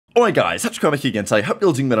Alright guys, HyDra again today. Hope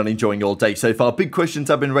you're doing well and enjoying your day so far. Big questions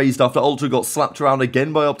have been raised after Ultra got slapped around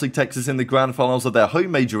again by OpTic Texas in the grand finals of their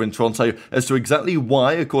home major in Toronto as to exactly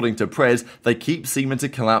why, according to Prez, they keep seeming to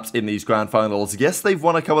collapse in these grand finals. Yes, they've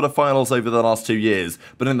won a couple of finals over the last 2 years,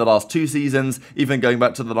 but in the last 2 seasons, even going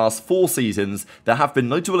back to the last 4 seasons, there have been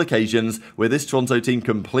notable occasions where this Toronto team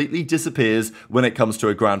completely disappears when it comes to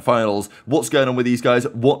a grand finals. What's going on with these guys?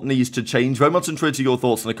 What needs to change? Very much interested to your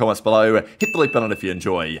thoughts in the comments below. Hit the like button if you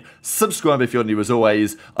enjoy. Subscribe if you're new as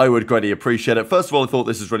always, I would greatly appreciate it. First of all, I thought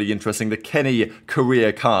this was really interesting, the Kenny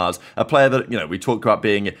career card, a player that, we talk about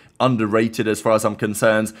being underrated as far as I'm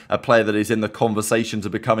concerned, a player that is in the conversation to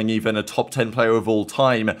becoming even a top 10 player of all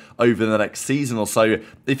time over the next season or so.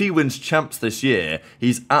 If he wins champs this year,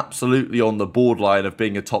 he's absolutely on the borderline of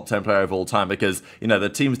being a top 10 player of all time because, the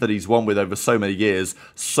teams that he's won with over so many years,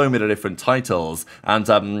 so many different titles, and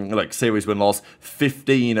like series win-loss,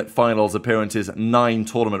 15 finals appearances, 9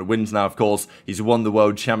 tournament wins now, of course. He's won the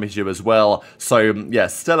World Championship as well. So, yeah,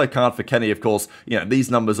 stellar card for Kenny, of course. These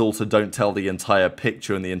numbers also don't tell the entire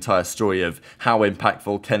picture and the entire story of how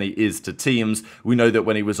impactful Kenny is to teams. We know that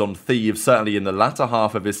when he was on Thieves, certainly in the latter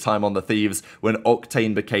half of his time on the Thieves, when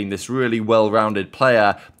Octane became this really well-rounded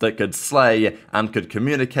player that could slay and could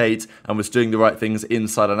communicate and was doing the right things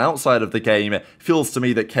inside and outside of the game, it feels to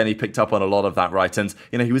me that Kenny picked up on a lot of that right. And,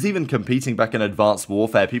 he was even competing back in Advanced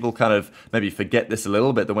Warfare. People kind of maybe forget this a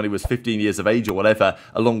little bit, that when he was 15 years of age or whatever,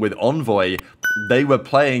 along with Envoy, they were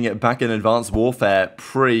playing back in Advanced Warfare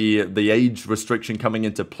pre the age restriction coming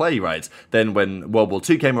into play, right? Then when World War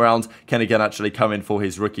II came around, Kenny can actually come in for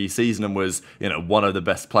his rookie season and was, one of the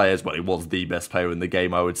best players. Well, he was the best player in the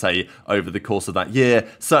game, I would say, over the course of that year.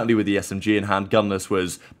 Certainly with the SMG in hand, Gunless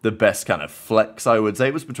was the best kind of flex, I would say.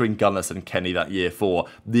 It was between Gunless and Kenny that year for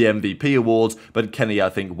the MVP awards, but Kenny, I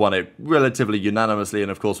think, won it relatively unanimously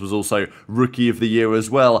and, of course, was also Rookie of the Year as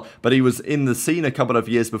well. But he was in the scene a couple of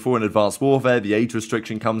years before in Advanced Warfare. The age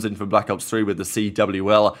restriction comes in for Black Ops 3 with the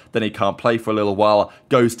CWL, then he can't play for a little while,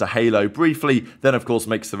 goes to Halo briefly, then of course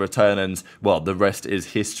makes the return, and well, the rest is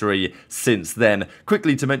history since then.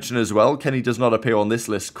 Quickly to mention as well, Kenny does not appear on this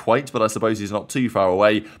list quite, but I suppose he's not too far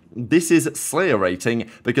away. This is Slayer rating,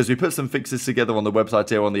 because we put some fixes together on the website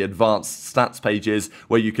here on the advanced stats pages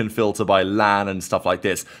where you can filter by LAN and stuff like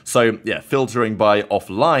this. So yeah, filtering by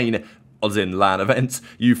offline, as in LAN events,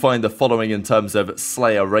 you find the following in terms of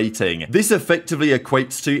Slayer rating. This effectively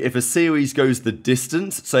equates to if a series goes the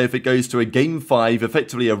distance, so if it goes to a game 5,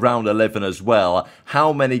 effectively around 11 as well,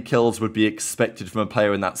 how many kills would be expected from a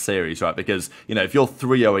player in that series, right? Because, if you're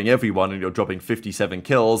 3-0ing everyone and you're dropping 57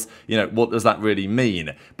 kills, what does that really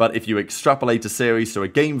mean? But if you extrapolate a series to a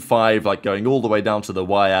game 5, like going all the way down to the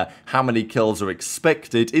wire, how many kills are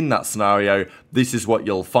expected in that scenario, this is what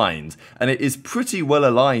you'll find. And it is pretty well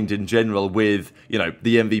aligned in general with,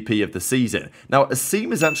 the MVP of the season. Now,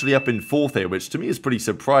 aBeZy is actually up in 4th here, which to me is pretty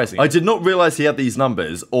surprising. I did not realize he had these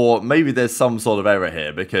numbers, or maybe there's some sort of error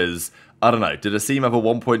here, because I don't know, did aBeZy have a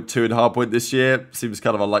 1.2 hard point this year? Seems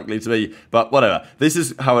kind of unlikely to me, but whatever. This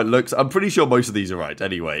is how it looks. I'm pretty sure most of these are right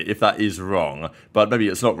anyway, if that is wrong, but maybe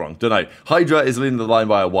it's not wrong, don't know. HyDra is leading the line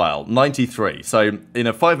by a while, 93. So in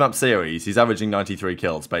a 5-map series, he's averaging 93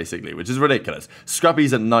 kills, basically, which is ridiculous.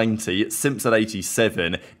 Scrappy's at 90, Simp's at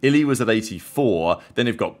 87, Illy was at 84, then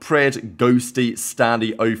you've got Pred, Ghosty,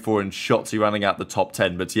 Standy, 04, and Shotzzy running out the top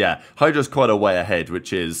 10, but yeah, HyDra's quite a way ahead,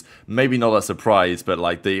 which is maybe not a surprise, but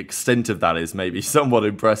like the extent of that is maybe somewhat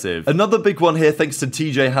impressive. Another big one here thanks to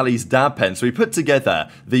TJ Halley's dad pen. So we put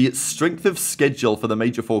together the strength of schedule for the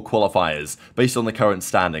Major 4 qualifiers based on the current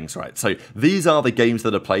standings, right? So these are the games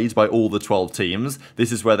that are played by all the 12 teams.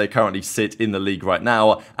 This is where they currently sit in the league right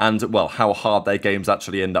now, and well, how hard their games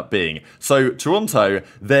actually end up being. So Toronto,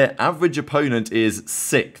 their average opponent is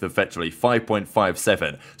 6th, effectively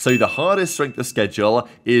 5.57. So the hardest strength of schedule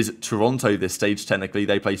is Toronto this stage. Technically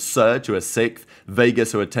they play Surge, who are 6th,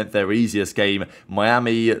 Vegas, who are 10th, their easiest game,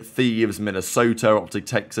 Miami, Thieves, Minnesota, OpTic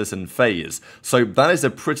Texas, and FaZe. So that is a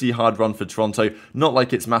pretty hard run for Toronto. Not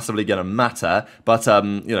like it's massively going to matter, but,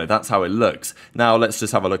 that's how it looks. Now, let's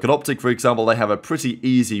just have a look at OpTic, for example. They have a pretty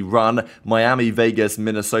easy run. Miami, Vegas,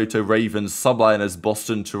 Minnesota, Ravens, Subliners,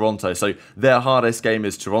 Boston, Toronto. So their hardest game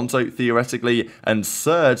is Toronto, theoretically, and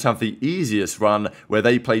Surge have the easiest run, where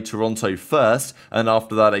they play Toronto first, and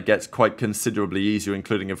after that, it gets quite considerably easier,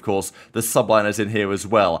 including, of course, the Subliners in here as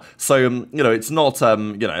well. So So, you know, it's not,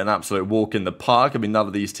 you know, an absolute walk in the park. I mean, none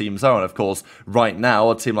of these teams are. And of course, right now,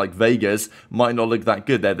 a team like Vegas might not look that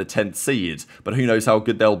good. They're the 10th seed. But who knows how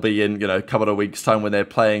good they'll be in, you know, a couple of weeks' time when they're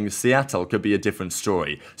playing Seattle. Could be a different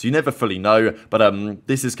story. So you never fully know. But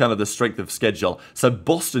this is kind of the strength of schedule. So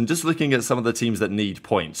Boston, just looking at some of the teams that need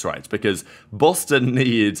points, right? Because Boston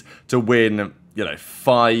need to win, you know,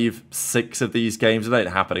 5, 6 of these games. It ain't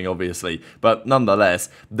happening, obviously, but nonetheless,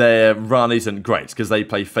 their run isn't great because they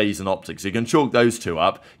play FaZe and OpTic. So you can chalk those two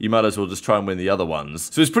up. You might as well just try and win the other ones.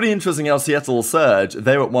 So it's pretty interesting how Seattle surge.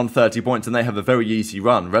 They're at 130 points and they have a very easy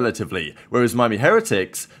run, relatively. Whereas Miami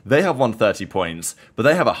Heretics, they have 130 points, but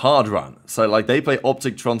they have a hard run. So, like, they play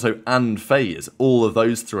OpTic, Toronto, and FaZe, all of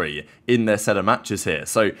those three in their set of matches here.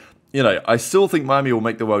 So, you know, I still think Miami will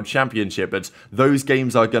make the World Championship, but those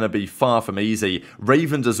games are going to be far from easy.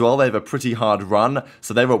 Ravens as well, they have a pretty hard run,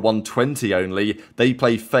 so they're at 120 only. They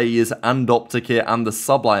play FaZe and OpTic here and the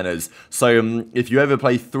Subliners. So if you ever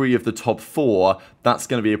play 3 of the top 4, that's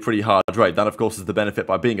going to be a pretty hard raid. That, of course, is the benefit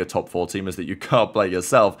by being a top 4 team, is that you can't play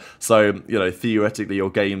yourself. So, you know, theoretically,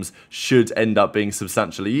 your games should end up being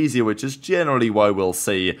substantially easier, which is generally why we'll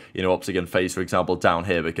see, you know, OpTic and FaZe, for example, down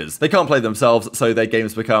here, because they can't play themselves, so their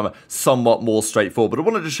games become somewhat more straightforward. But I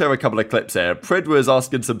wanted to share a couple of clips here. Pred was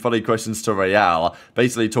asking some funny questions to ReeaL,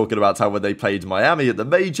 basically talking about how when they played Miami at the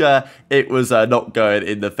Major, it was not going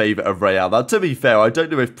in the favour of ReeaL. Now, to be fair, I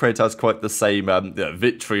don't know if Pred has quite the same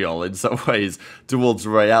vitriol in some ways towards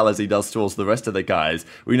ReeaL as he does towards the rest of the guys.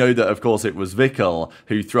 We know that, of course, it was Vikul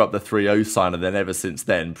who threw up the 3-0 sign, and then ever since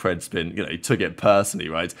then, Pred's been, you know, he took it personally,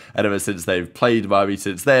 right? And ever since they've played Miami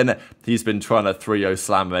since then, he's been trying to 3-0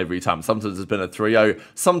 slam them every time. Sometimes it's been a 3-0,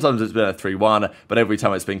 sometimes it's been a 3-1, but every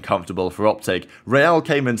time it's been comfortable for OpTic. ReeaL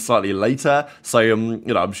came in slightly later, so, you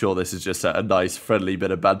know, I'm sure this is just a nice, friendly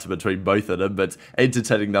bit of banter between both of them, but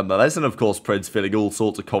entertaining nonetheless. And, of course, Pred's feeling all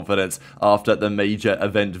sorts of confidence after the major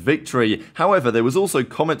event victory. However, there was also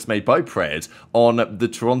comments made by Pred on the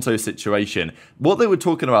Toronto situation. What they were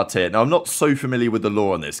talking about here, now I'm not so familiar with the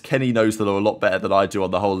lore on this. Kenny knows the lore a lot better than I do on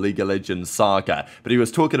the whole League of Legends saga, but he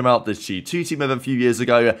was talking about this G2 team of a few years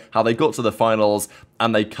ago, how they got to the finals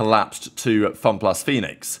and they collapsed to FunPlus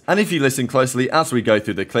Phoenix. And if you listen closely as we go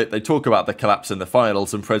through the clip, they talk about the collapse in the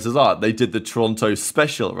finals, and Pred says, they did the Toronto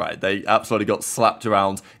special, right? They absolutely got slapped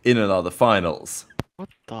around in another finals. What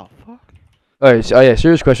the fuck? Oh yeah,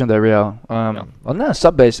 serious question there, ReeaL. On that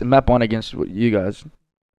sub base map 1 against you guys,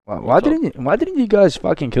 why didn't you guys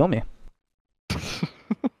fucking kill me?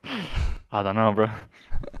 I don't know, bro.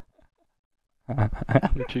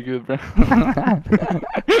 You're too good, bro.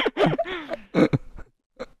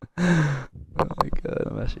 Oh my god,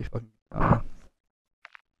 I'm actually fucking dying.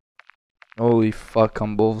 Holy fuck,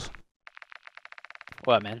 Bulls.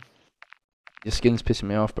 What, man? Your skin's pissing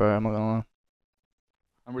me off, bro. I'm not gonna lie.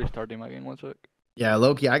 I'm restarting my game 1 sec. Yeah,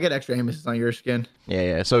 Loki, I get extra aim assist on your skin.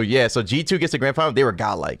 Yeah. So G2 gets to grand final. They were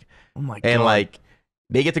godlike. Oh my god. And like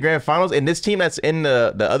they get to grand finals, and this team that's in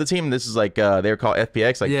the other team, this is like they're called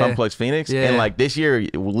FPX, like FunPlus Phoenix. Yeah. And like this year,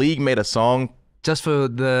 League made a song. Just for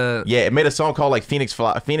the... Yeah, it made a song called like Phoenix,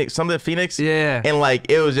 something Phoenix. Yeah. And like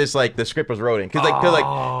it was just like the script was wrote in.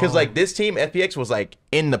 Cause like this team, FPX, was like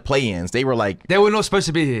in the play-ins. They were like... They were not supposed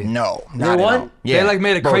to be here. No, not at all. Yeah. They like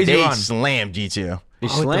made a crazy run. They slammed G2. They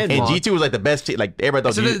slammed and G2 was like the best team. Like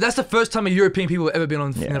everybody thought. So that's the first time a European people have ever been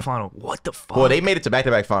in the final. What the fuck? Well, they made it to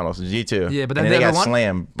back-to-back finals. G2. Yeah, but then they got won?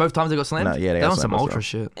 slammed. Both times they got slammed. No, yeah, they got on slammed some ultra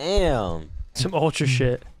shit. Damn. Some ultra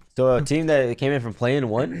shit. So a team that came in from playing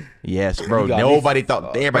won? Yes, bro. Nobody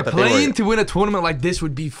thought. Everybody thought playing they were, to win a tournament like this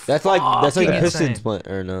would be. That's like the insane. Pistons play,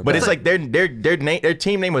 or no? But it's like their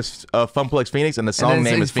team name was FunPlus Phoenix, and the song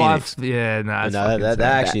name is Phoenix. Yeah, nah, that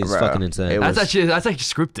actually is fucking insane. That's actually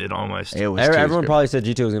scripted almost. It was everyone probably said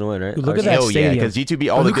G2 was gonna win, right? Look at that stadium. Yeah, because G2 beat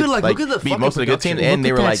all the good, beat most of the good teams, and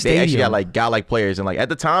they were like they actually got like godlike players, and like at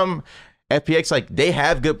the time, FPX, like they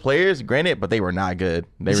have good players, granted, but they were not good.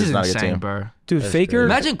 They were just not a good team, bro. Dude, Faker.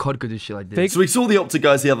 Imagine COD could do shit like this. So we saw the OpTic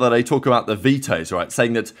guys the other day talk about the vetoes, right?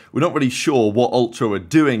 Saying that we're not really sure what Ultra were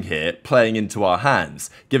doing here, playing into our hands,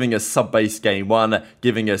 giving us sub-base game 1,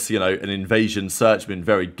 giving us, you know, an invasion search, been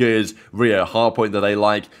very good, ReeaL hardpoint that they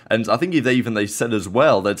like, and I think they said as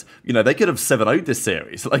well that, you know, they could have 7-0'd this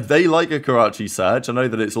series. Like, they like a Karachi search. I know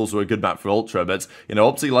that it's also a good map for Ultra, but, you know,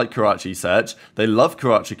 OpTic like Karachi search. They love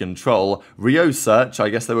Karachi control. ReeaL search, I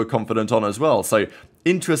guess they were confident on as well. So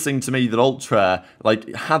interesting to me that Ultra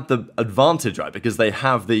like had the advantage, right? Because they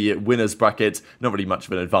have the winners bracket, not really much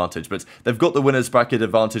of an advantage, but they've got the winners bracket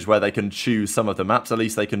advantage where they can choose some of the maps. At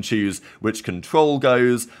least they can choose which control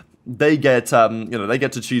goes. they get, they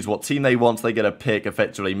get to choose what team they want. They get to pick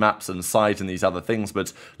effectively maps and size and these other things,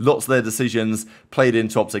 but lots of their decisions played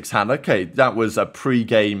into OpTic's hand. Okay, that was a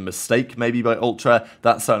pre-game mistake maybe by Ultra.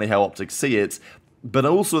 That's certainly how OpTic see it. But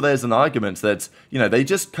also there's an argument that, they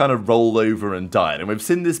just kind of roll over and died. And we've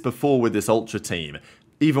seen this before with this Ultra team.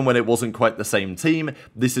 Even when it wasn't quite the same team,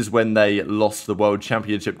 this is when they lost the World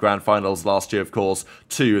Championship Grand Finals last year, of course,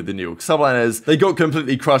 to the New York Subliners. They got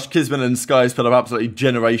completely crushed. Kismet and Skyz put up absolutely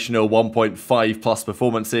generational 1.5 plus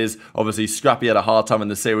performances. Obviously, Scrappy had a hard time in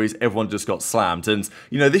the series. Everyone just got slammed. And,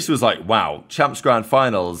 this was like, wow, Champs Grand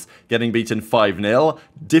Finals, getting beaten 5-0.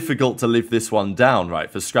 Difficult to live this one down,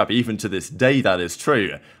 right, for Scrappy. Even to this day, that is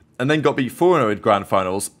true. And then got beat 4-0 in Grand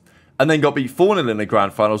Finals. And then got beat 4-0 in the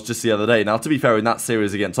Grand Finals just the other day. Now, to be fair, in that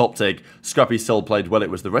series against OpTic, Scrappy still played well. It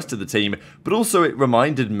was the rest of the team. But also, it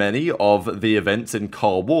reminded many of the events in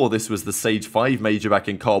Cold War. This was the Stage 5 Major back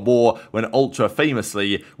in Cold War, when Ultra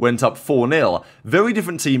famously went up 4-0. Very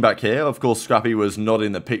different team back here. Of course, Scrappy was not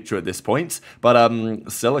in the picture at this point. But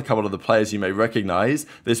still, a couple of the players you may recognize.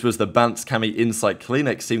 This was the Bants Cami Insight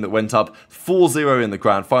CleanX team that went up 4-0 in the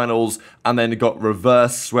Grand Finals, and then got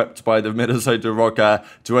reverse swept by the Minnesota Rocker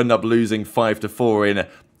to end up losing 5-4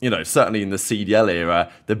 in, certainly in the CDL era,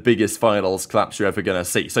 the biggest finals collapse you're ever going to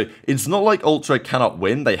see. So it's not like Ultra cannot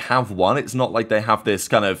win. They have won. It's not like they have this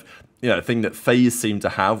kind of, thing that FaZe seem to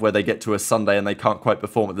have, where they get to a Sunday and they can't quite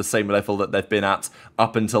perform at the same level that they've been at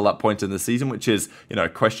up until that point in the season, which is, a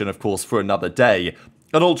question, of course, for another day.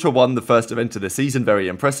 And Ultra won the first event of the season very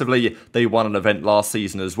impressively. They won an event last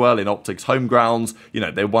season as well in OpTic's home grounds.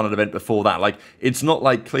 They won an event before that. Like, it's not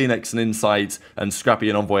like CleanX and Insight and Scrappy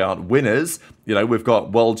and Envoy aren't winners. We've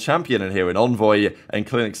got world champion in here in Envoy, and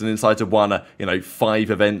CleanX and Insight have won,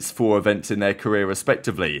 4 events in their career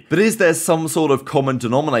respectively. But is there some sort of common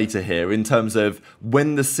denominator here in terms of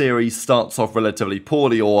when the series starts off relatively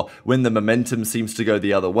poorly, or when the momentum seems to go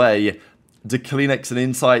the other way? Do CleanX and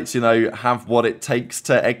Insights, have what it takes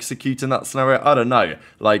to execute in that scenario? I don't know.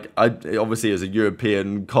 Like, obviously as a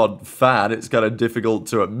European COD fan, it's kind of difficult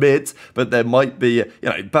to admit, but there might be,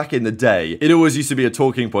 back in the day, it always used to be a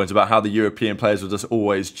talking point about how the European players would just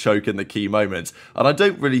always choke in the key moments. And I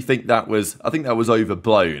don't really think that was, I think that was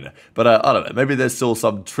overblown. But I don't know, maybe there's still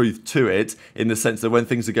some truth to it, in the sense that when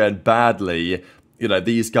things are going badly,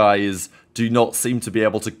 these guys do not seem to be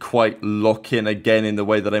able to quite lock in again in the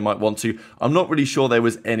way that they might want to. I'm not really sure there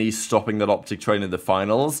was any stopping that OpTic train in the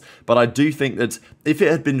finals, but I do think that if it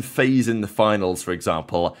had been FaZe in the finals, for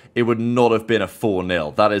example, it would not have been a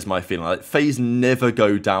 4-0. That is my feeling. Like, FaZe never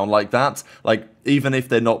go down like that. Like, even if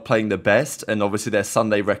they're not playing the best, and obviously their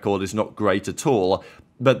Sunday record is not great at all,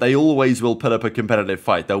 but they always will put up a competitive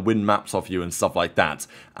fight. They'll win maps off you and stuff like that.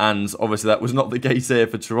 And obviously that was not the case here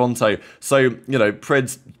for Toronto. So,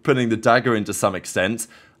 Pred's putting the dagger in to some extent.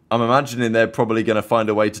 I'm imagining they're probably going to find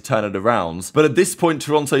a way to turn it around. But at this point,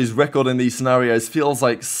 Toronto's record in these scenarios feels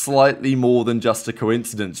like slightly more than just a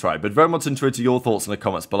coincidence, right? But very much interested to your thoughts in the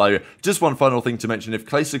comments below. Just one final thing to mention. If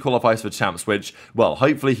Clayster qualifies for Champs, which, well,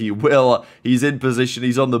 hopefully he will, he's in position,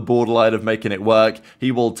 he's on the borderline of making it work.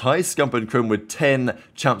 He will tie Scump and Crim with 10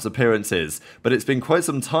 Champs appearances. But it's been quite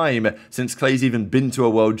some time since Clay's even been to a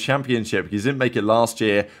World Championship. He didn't make it last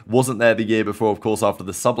year, wasn't there the year before, of course, after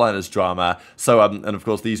the Subliners drama. So, and of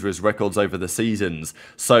course, these were his records over the seasons.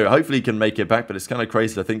 So hopefully he can make it back, but it's kind of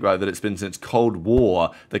crazy to think, right, that it's been since Cold War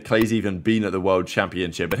that Clay's even been at the World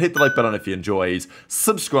Championship. But hit the like button if you enjoyed,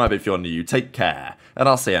 subscribe if you're new, take care, and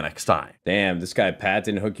I'll see you next time. Damn, this guy Pat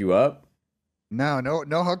didn't hook you up? No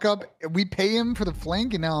hookup. We pay him for the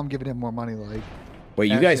flank, and now I'm giving him more money. Like,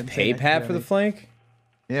 wait, you guys pay Pat for the flank?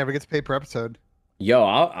 Yeah, we get to pay per episode. Yo,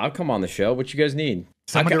 I'll come on the show. What you guys need?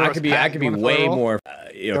 I could be way more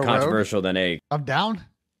controversial than a. I'm down.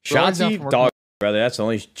 Shotzzy, dog, brother. That's the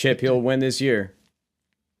only chip he'll win this year.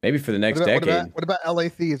 Maybe for the next decade. What about LA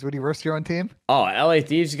Thieves? Would you verse your own team? Oh, LA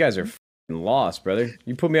Thieves, you guys are lost, brother.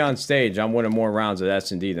 You put me on stage, I'm winning more rounds of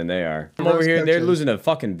S&D than they are. I'm over here, they're losing to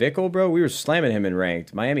fucking Vikul, bro. We were slamming him in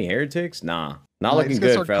ranked. Miami Heretics? Nah. Not looking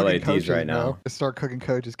good for LA Thieves right now. Start cooking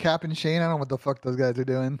coaches. Cap and Shane, I don't know what the fuck those guys are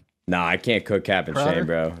doing. Nah, I can't cook Cap and Shane,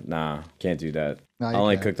 bro. Nah, can't do that. I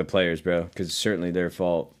only cook the players, bro, because it's certainly their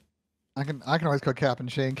fault. I can always cook Cap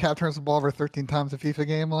and Shane. Cap turns the ball over 13 times a FIFA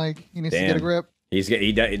game. Like, he needs to get a grip.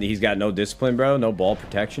 He's got no discipline, bro. No ball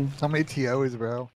protection. So many TOs, bro.